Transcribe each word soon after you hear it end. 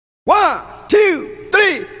1, 2,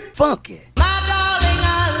 3, funk it.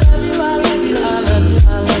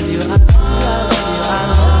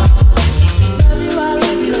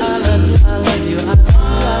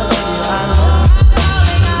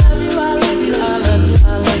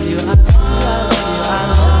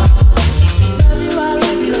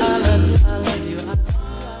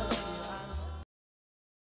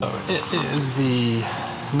 It is the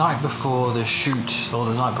night before the shoot, or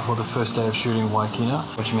the night before the first day of shooting Wai Kino,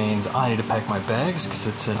 which means I need to pack my bags because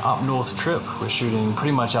it's an up north trip. We're shooting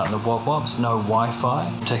pretty much out in the wop-wops, no Wi-Fi.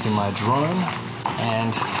 I'm taking my drone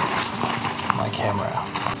and my camera.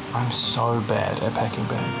 I'm so bad at packing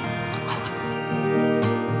bags.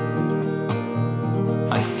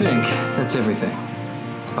 I think that's everything,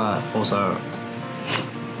 but also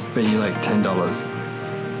bet you like $10.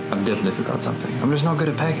 I've definitely forgot something. I'm just not good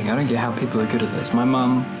at packing. I don't get how people are good at this. My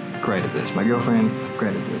mum, great at this. My girlfriend,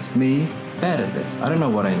 great at this. Me, bad at this. I don't know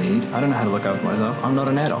what I need. I don't know how to look after myself. I'm not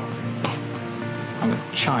an adult. I'm a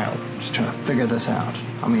child, just trying to figure this out.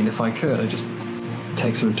 I mean, if I could, I'd just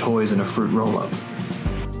take some toys and a fruit roll-up.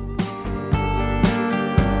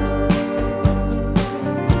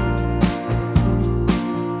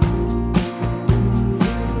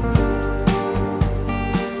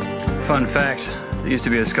 Fun fact. There used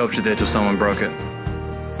to be a sculpture there till someone broke it.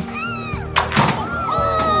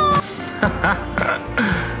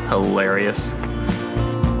 Hilarious.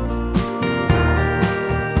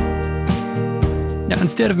 Now,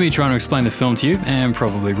 instead of me trying to explain the film to you, and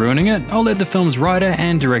probably ruining it, I'll let the film's writer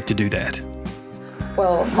and director do that.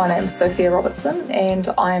 Well, my name's Sophia Robertson, and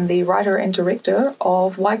I'm the writer and director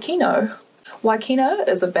of Wai Kino. Wai Kino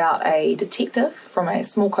is about a detective from a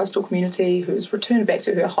small coastal community who's returned back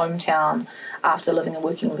to her hometown after living and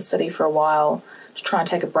working in the city for a while to try and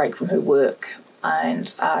take a break from her work.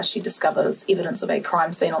 And she discovers evidence of a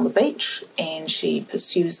crime scene on the beach, and she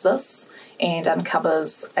pursues this and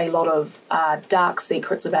uncovers a lot of dark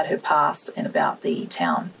secrets about her past and about the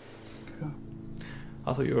town. Cool.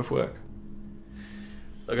 I thought you were off work.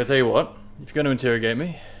 Look, I tell you what, if you're going to interrogate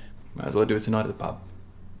me, might as well do it tonight at the pub.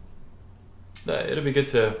 It'll be good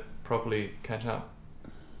to properly catch up.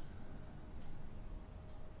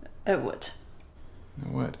 It would.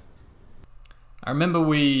 It would. I remember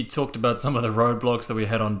we talked about some of the roadblocks that we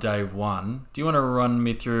had on day one. Do you want to run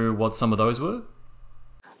me through what some of those were?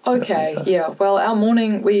 Okay, yeah. Well, our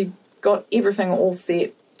morning, we got everything all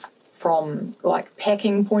set from, like,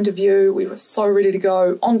 packing point of view. We were so ready to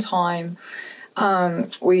go on time.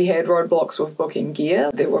 We had roadblocks with booking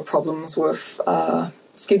gear. There were problems with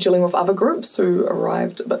scheduling with other groups who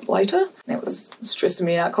arrived a bit later. That was stressing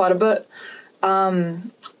me out quite a bit.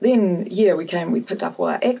 Then, yeah, we picked up all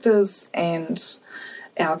our actors, and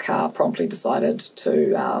our car promptly decided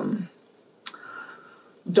to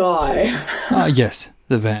die. Yes,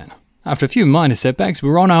 the van. After a few minor setbacks, we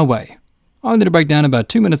were on our way, only to break down about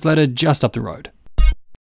 2 minutes later just up the road.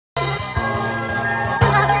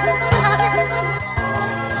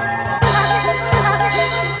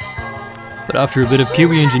 But after a bit of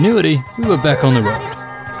Kiwi ingenuity, we were back on the road.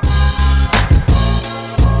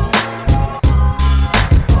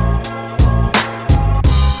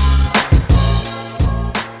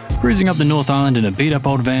 Cruising up the North Island in a beat-up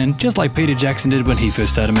old van, just like Peter Jackson did when he first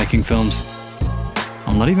started making films.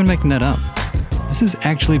 I'm not even making that up. This is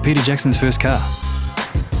actually Peter Jackson's first car.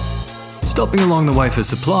 Stopping along the way for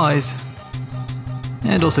supplies,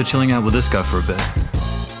 and also chilling out with this guy for a bit.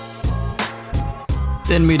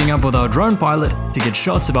 Then meeting up with our drone pilot to get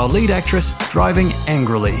shots of our lead actress driving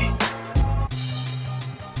angrily.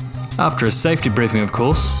 After a safety briefing, of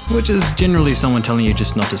course, which is generally someone telling you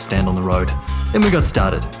just not to stand on the road, then we got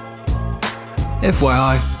started.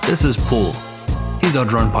 FYI, this is Paul. He's our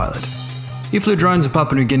drone pilot. He flew drones in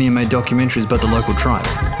Papua New Guinea and made documentaries about the local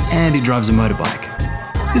tribes, and he drives a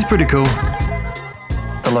motorbike. He's pretty cool.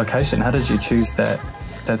 The location, how did you choose that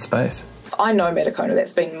space? I know Metakona,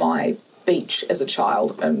 that's been my beach as a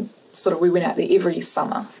child, and sort of we went out there every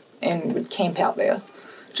summer and would camp out there.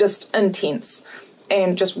 Just intense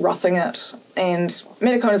and just roughing it. And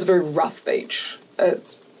Metakona is a very rough beach.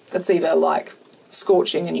 It's either like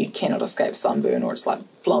scorching and you cannot escape sunburn, or it's like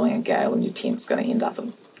blowing a gale and your tent's going to end up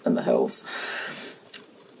in the hills.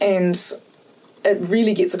 And it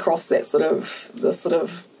really gets across that sort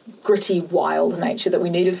of gritty, wild nature that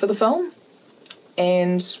we needed for the film.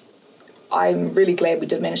 And I'm really glad we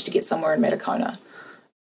did manage to get somewhere in Metakona.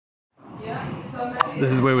 So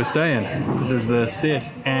this is where we're staying. This is the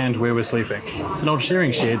set and where we're sleeping. It's an old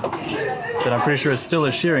shearing shed that I'm pretty sure is still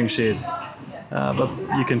a shearing shed, but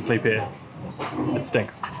you can sleep here. It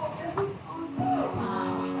stinks.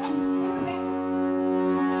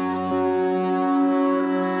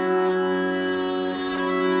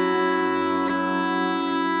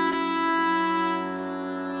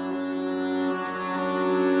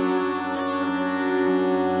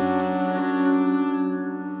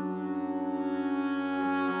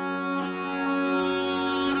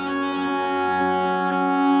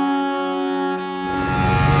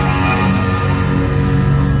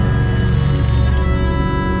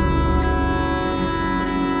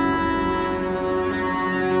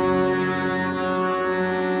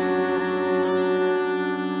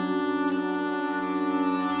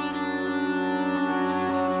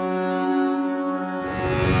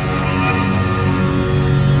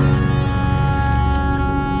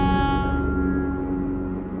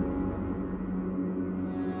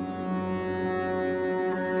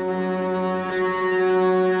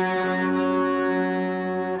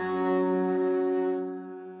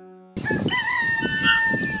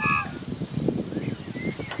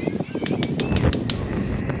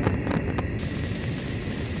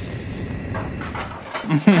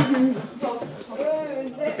 Okay,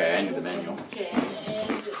 I need the manual.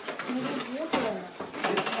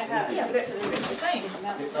 Yeah, that's the same.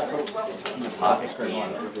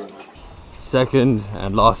 Second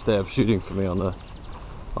and last day of shooting for me on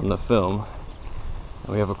the film.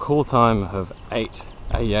 And we have a call time of 8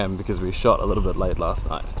 AM because we shot a little bit late last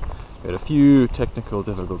night. We had a few technical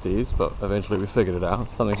difficulties, but eventually we figured it out.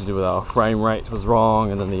 Something to do with our frame rate was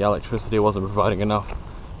wrong, and then the electricity wasn't providing enough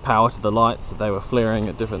power to the lights, that they were flaring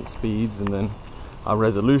at different speeds, and then our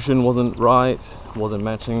resolution wasn't right, wasn't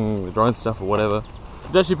matching the drone stuff or whatever.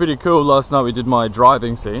 It's actually pretty cool. Last night we did my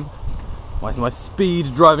driving scene, my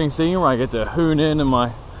speed driving scene, where I get to hoon in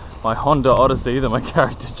my Honda Odyssey that my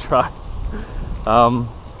character drives,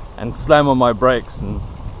 and slam on my brakes and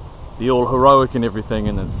be all heroic and everything,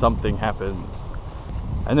 and then something happens.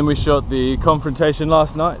 And then we shot the confrontation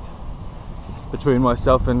last night between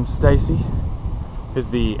myself and Stacey, who's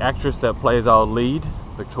the actress that plays our lead,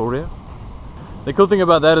 Victoria. The cool thing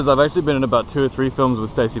about that is I've actually been in about 2 or 3 films with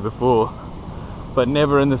Stacey before, but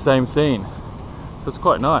never in the same scene. So it's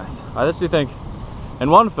quite nice. I actually think in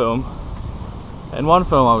one film I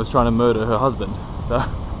was trying to murder her husband. So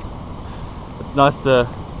it's nice to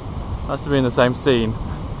be in the same scene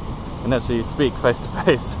and actually speak face to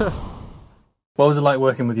face. What was it like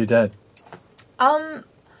working with your dad?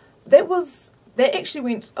 That actually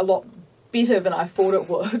went a lot better than I thought it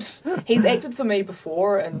would. He's acted for me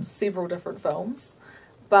before in several different films,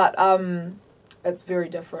 but it's very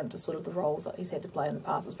different to sort of the roles that he's had to play in the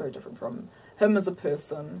past. It's very different from him as a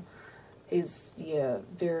person. He's, yeah,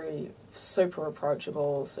 very super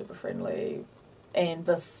approachable, super friendly, and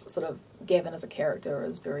this sort of Gavin as a character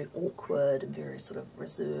is very awkward and very sort of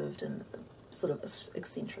reserved and sort of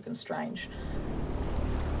eccentric and strange.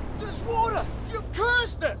 This water! You've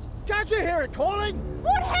cursed it! Can't you hear it calling?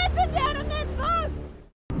 What happened out on that boat?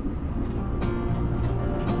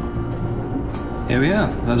 Here we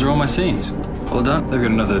are. Those are all my scenes. All done. They've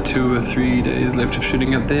got another 2 or 3 days left of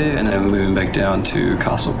shooting up there, and then we're moving back down to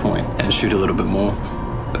Castle Point and shoot a little bit more.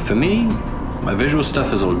 But for me, my visual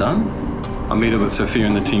stuff is all done. I'll meet up with Sophia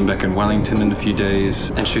and the team back in Wellington in a few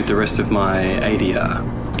days and shoot the rest of my ADR,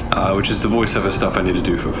 which is the voiceover stuff I need to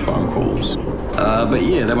do for phone calls. But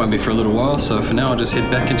yeah, that won't be for a little while, so for now I'll just head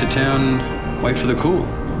back into town, wait for the call,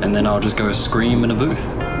 and then I'll just go scream in a booth.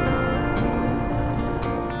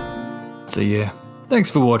 So yeah, thanks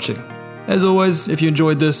for watching. As always, if you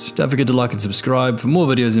enjoyed this, don't forget to like and subscribe for more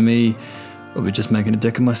videos of me, or just making a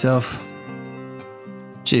dick of myself.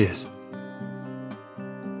 Cheers.